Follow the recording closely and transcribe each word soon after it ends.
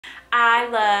I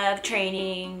love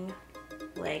training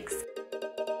legs.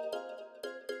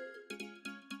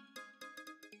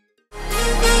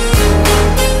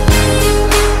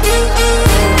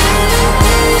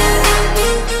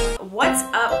 What's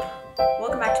up?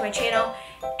 Welcome back to my channel,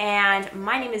 and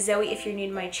my name is Zoe. If you're new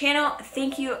to my channel,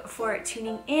 thank you for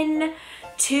tuning in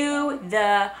to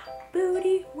the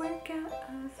booty workout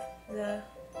of the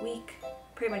week.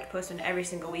 Pretty much posting every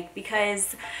single week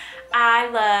because I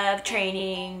love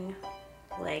training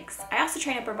legs. I also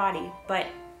train upper body, but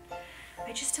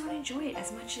I just don't enjoy it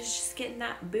as much as just getting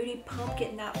that booty pump,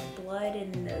 getting that blood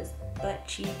in those butt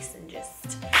cheeks, and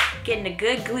just getting a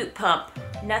good glute pump.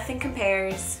 Nothing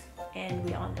compares, and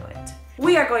we all know it.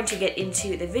 We are going to get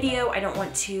into the video. I don't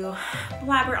want to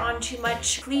blabber on too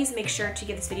much. Please make sure to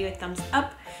give this video a thumbs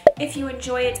up if you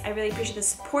enjoy it. I really appreciate the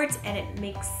support, and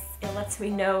it lets me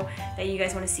know that you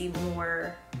guys want to see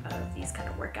more of these kind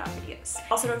of workout videos.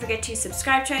 Also, don't forget to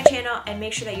subscribe to my channel and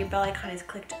make sure that your bell icon is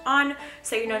clicked on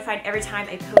so you're notified every time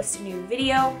I post a new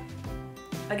video.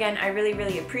 Again, I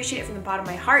really appreciate it from the bottom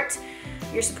of my heart.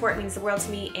 Your support means the world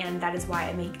to me, and that is why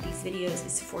I make these videos,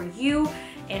 is for you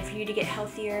and for you to get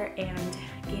healthier and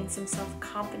gain some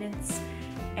self-confidence.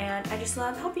 And I just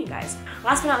love helping you guys.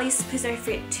 Last but not least, please don't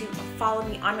forget to follow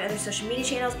me on my other social media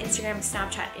channels, Instagram,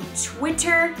 Snapchat, and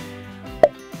Twitter.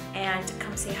 And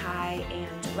come say hi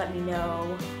and let me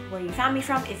know where you found me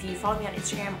from. If you follow me on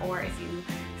Instagram, or if you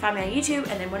found me on YouTube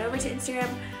and then went over to Instagram,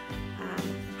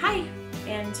 hi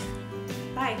and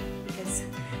bye, because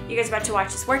you guys are about to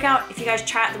watch this workout. If you guys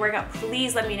try out the workout,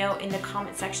 please let me know in the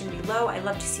comment section below. I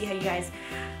love to see how you guys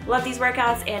love these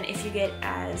workouts and if you get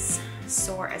as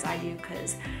sore as I do,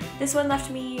 because this one left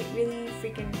me really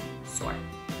freaking sore.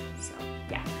 So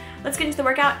yeah, let's get into the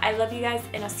workout. I love you guys,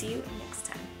 and I'll see you next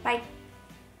time. Bye.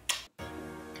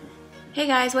 Hey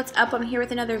guys, what's up? I'm here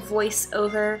with another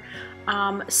voiceover.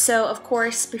 So of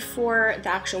course, before the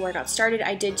actual workout started,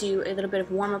 I did do a little bit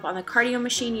of warm up on the cardio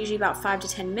machine, usually about 5 to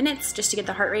 10 minutes, just to get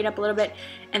the heart rate up a little bit.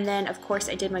 And then of course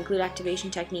I did my glute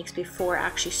activation techniques before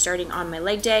actually starting on my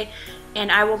leg day. And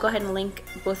I will go ahead and link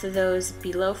both of those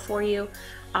below for you.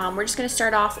 We're just going to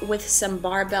start off with some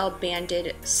barbell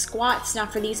banded squats. Now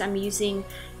for these, I'm using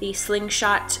the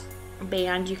slingshot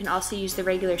band. You can also use the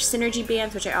regular synergy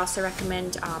bands, which I also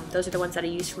recommend. Those are the ones that I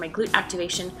use for my glute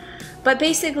activation. But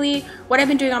basically, what I've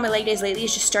been doing on my leg days lately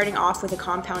is just starting off with a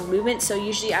compound movement. So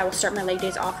usually I will start my leg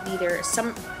days off with either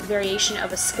some variation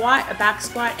of a squat, a back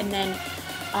squat, and then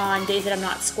on days that I'm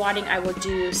not squatting, I will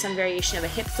do some variation of a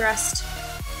hip thrust,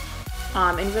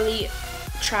 and really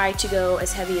try to go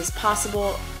as heavy as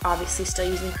possible, obviously still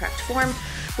using the correct form.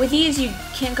 With these, you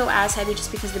can't go as heavy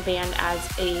just because the band adds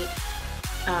a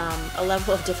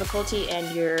level of difficulty,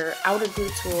 and your outer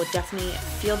glutes will definitely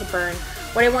feel the burn.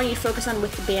 What I want you to focus on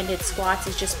with the banded squats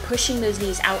is just pushing those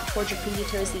knees out towards your pinky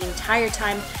toes the entire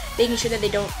time, making sure that they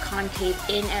don't concave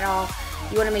in at all.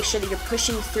 You want to make sure that you're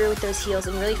pushing through with those heels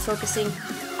and really focusing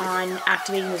on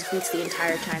activating those glutes the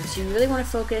entire time. So you really want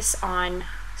to focus on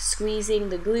squeezing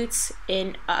the glutes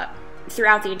in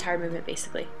throughout the entire movement,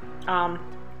 basically.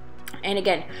 And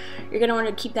again, you're going to want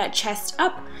to keep that chest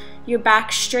up, your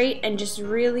back straight, and just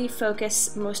really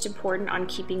focus, most important, on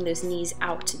keeping those knees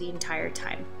out the entire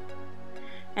time.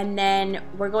 And then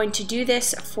we're going to do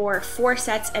this for 4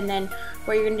 sets, and then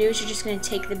what you're going to do is you're just going to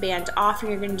take the band off,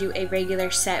 and you're going to do a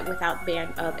regular set without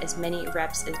band of as many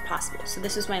reps as possible. So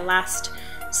this is my last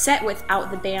set without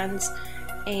the bands,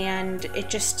 and it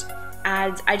just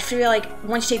adds, I feel like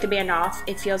once you take the band off,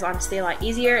 it feels honestly a lot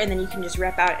easier, and then you can just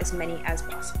rep out as many as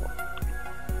possible.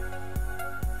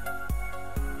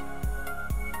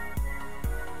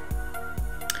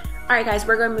 Alright guys,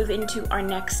 we're going to move into our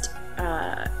next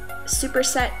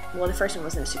superset. Well, the first one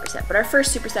wasn't a superset, but our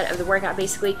first superset of the workout,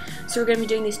 basically. So we're going to be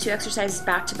doing these 2 exercises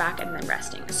back to back and then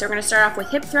resting. So we're going to start off with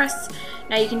hip thrusts.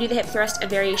 Now you can do the hip thrust a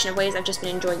variation of ways. I've just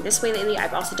been enjoying this way lately.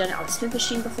 I've also done it on the Smith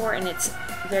machine before, and it's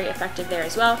very effective there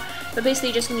as well. But basically,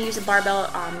 you're just going to use a barbell.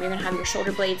 You're going to have your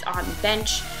shoulder blades on the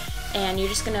bench, and you're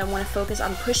just going to want to focus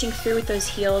on pushing through with those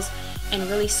heels and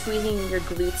really squeezing your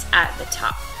glutes at the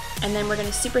top. And then we're going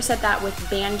to superset that with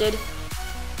banded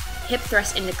hip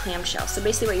thrust into clamshell. So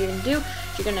basically what you're going to do,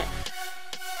 you're going to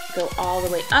go all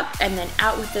the way up and then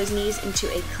out with those knees into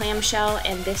a clamshell,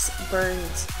 and this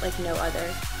burns like no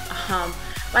other.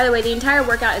 By the way, the entire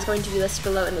workout is going to be listed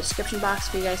below in the description box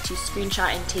for you guys to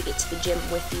screenshot and take it to the gym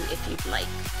with you if you'd like.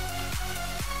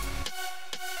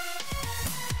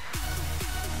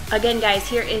 Again guys,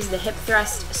 here is the hip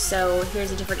thrust. So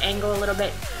here's a different angle a little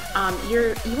bit.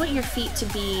 You want your feet to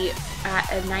be at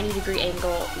a 90-degree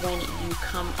angle when you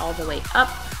come all the way up.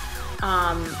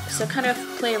 So kind of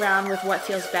play around with what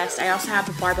feels best. I also have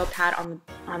a barbell pad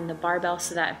on the barbell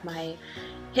so that if my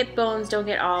hip bones don't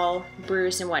get all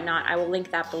bruised and whatnot, I will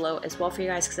link that below as well for you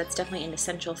guys, because that's definitely an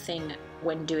essential thing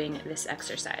when doing this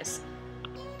exercise.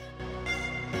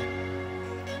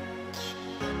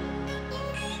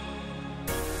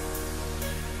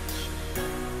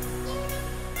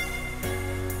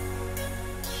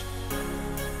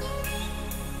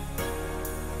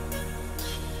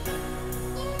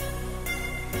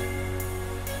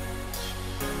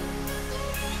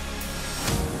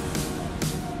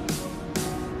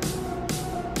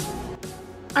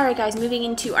 Alright guys, moving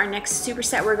into our next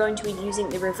superset, we're going to be using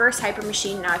the reverse hyper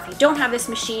machine. Now if you don't have this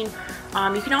machine,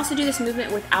 you can also do this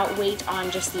movement without weight on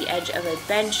just the edge of a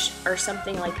bench or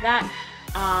something like that.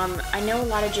 I know a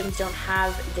lot of gyms don't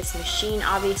have this machine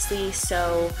obviously,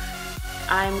 so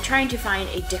I'm trying to find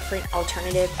a different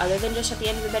alternative other than just at the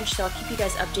end of the bench, so I'll keep you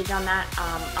guys updated on that,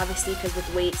 obviously because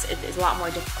with weights it is a lot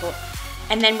more difficult.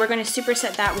 And then we're going to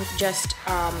superset that with just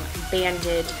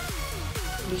banded.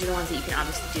 These are the ones that you can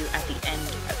obviously do at the end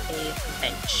of a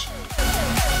bench.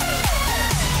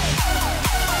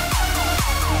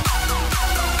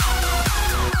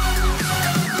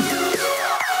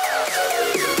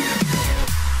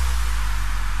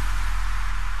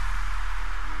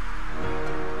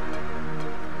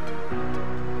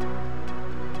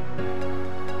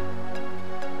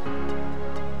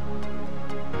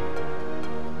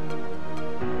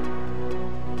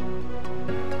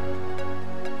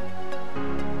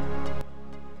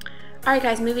 Alright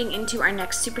guys, moving into our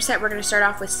next superset, we're going to start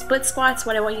off with split squats.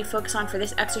 What I want you to focus on for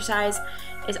this exercise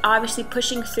is obviously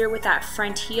pushing through with that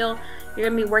front heel. You're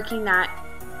going to be working that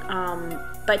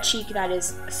butt cheek, that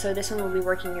is, so this one will be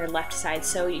working your left side.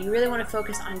 So you really want to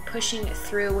focus on pushing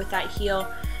through with that heel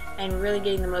and really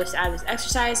getting the most out of this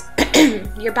exercise.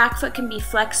 Your back foot can be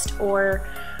flexed or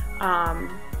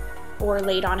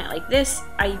laid on it like this.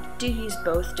 I do use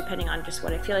both depending on just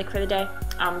what I feel like for the day.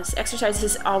 This exercise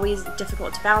is always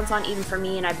difficult to balance on, even for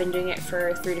me, and I've been doing it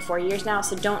for 3 to 4 years now,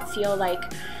 so don't feel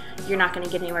like you're not going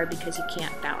to get anywhere because you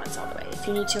can't balance all the way. If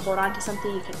you need to hold on to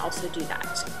something, you can also do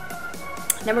that.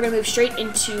 Then we're going to move straight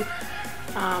into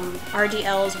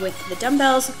RDLs with the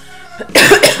dumbbells.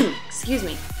 Excuse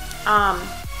me.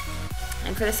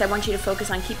 And for this, I want you to focus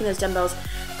on keeping those dumbbells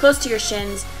close to your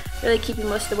shins, really keeping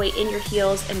most of the weight in your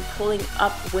heels and pulling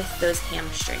up with those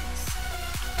hamstrings.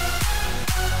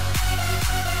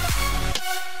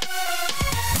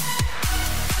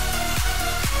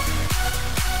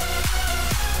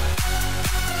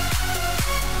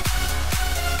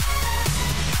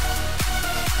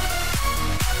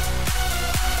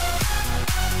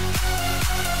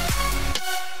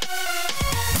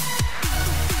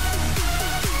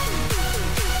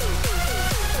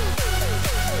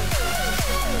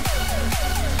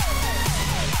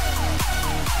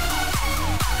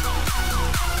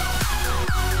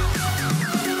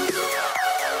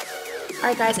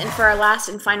 Alright guys, and for our last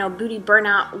and final booty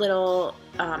burnout little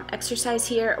exercise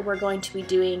here, we're going to be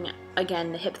doing,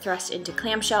 again, the hip thrust into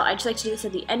clamshell. I just like to do this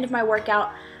at the end of my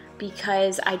workout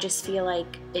because I just feel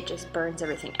like it just burns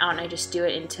everything out, and I just do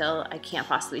it until I can't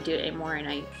possibly do it anymore and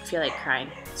I feel like crying.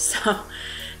 So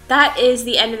that is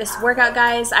the end of this workout,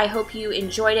 guys. I hope you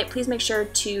enjoyed it. Please make sure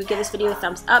to give this video a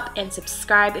thumbs up and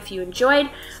subscribe if you enjoyed.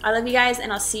 I love you guys,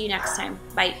 and I'll see you next time.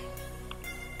 Bye.